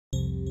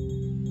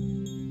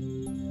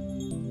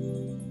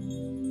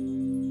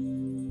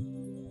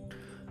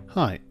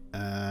Hi,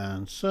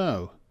 and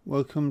so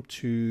welcome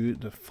to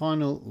the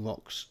Final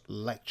Rocks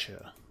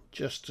lecture.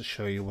 Just to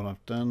show you what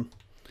I've done,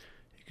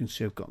 you can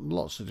see I've got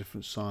lots of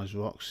different size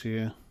rocks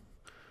here.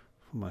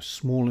 For my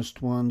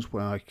smallest ones,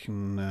 where I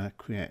can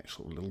create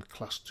sort of little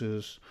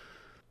clusters,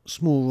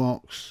 small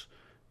rocks,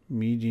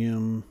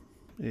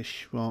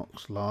 medium-ish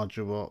rocks,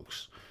 larger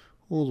rocks,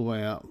 all the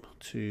way up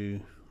to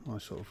my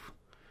sort of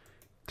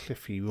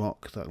cliffy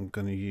rock that I'm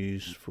going to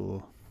use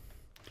for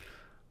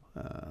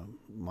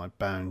my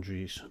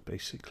boundaries.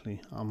 Basically,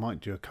 I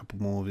might do a couple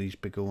more of these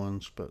bigger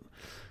ones, but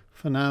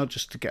for now,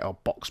 just to get our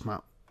box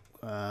map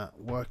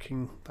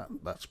working,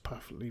 that's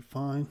perfectly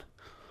fine.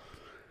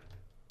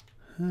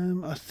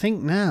 I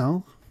think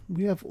now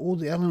we have all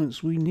the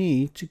elements we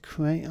need to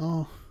create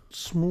our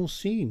small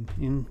scene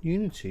in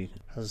Unity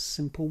as a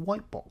simple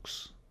white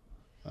box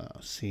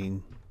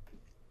scene.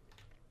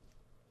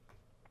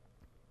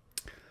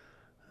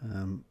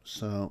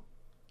 So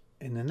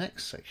in the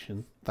next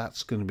section,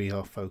 that's going to be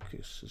our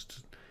focus, is to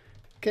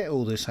get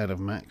all this out of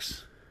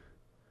Max,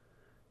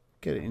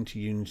 get it into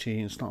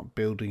Unity and start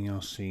building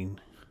our scene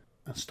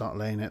and start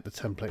laying out the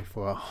template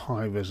for our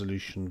high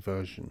resolution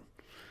version.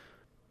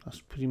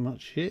 That's pretty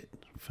much it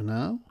for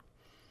now,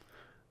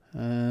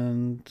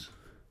 and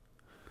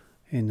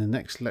in the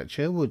next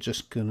lecture we're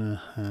just gonna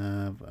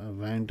have a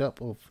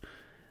roundup of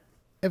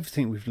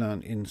everything we've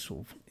learned in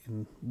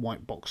in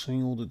white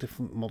boxing, all the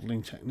different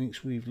modeling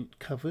techniques we've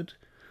covered.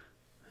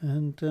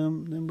 And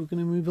then we're going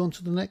to move on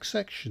to the next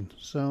section.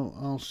 So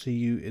I'll see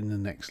you in the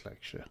next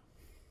lecture.